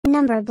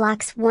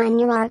Numberblocks 1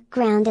 You are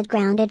grounded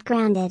grounded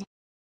grounded.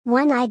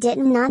 1 I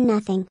didn't know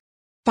nothing.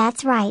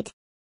 That's right.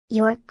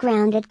 You're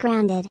grounded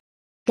grounded.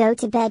 Go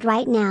to bed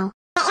right now.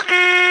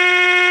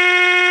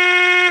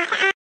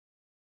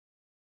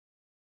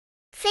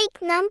 Fake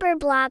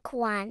Numberblock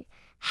 1.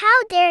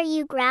 How dare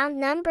you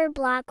ground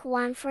Numberblock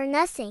 1 for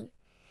nothing?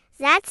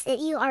 That's it,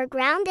 you are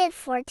grounded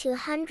for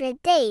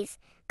 200 days.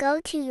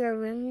 Go to your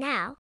room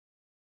now.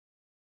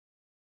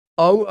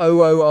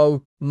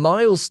 Oh,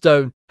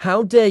 Milestone,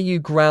 how dare you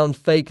ground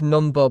fake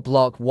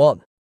Numberblock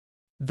 1?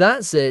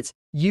 That's it,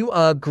 you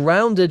are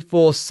grounded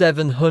for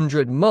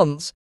 700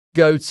 months.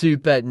 Go to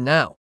bed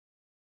now.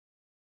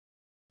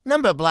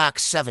 Numberblock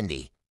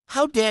 70.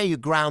 How dare you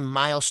ground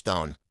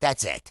Milestone?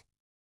 That's it.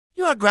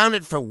 You are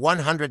grounded for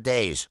 100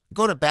 days.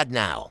 Go to bed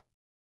now.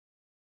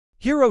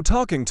 Hero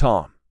Talking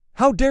Tom.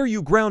 How dare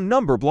you ground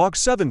Numberblock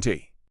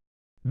 70?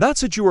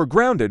 That's it, you are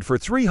grounded for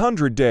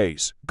 300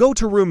 days. Go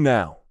to room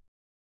now.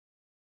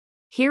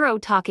 Hero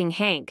Talking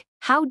Hank.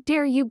 How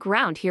dare you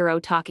ground Hero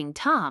Talking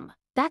Tom?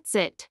 That's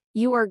it.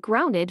 You are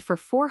grounded for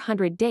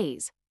 400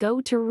 days. Go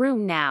to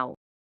room now.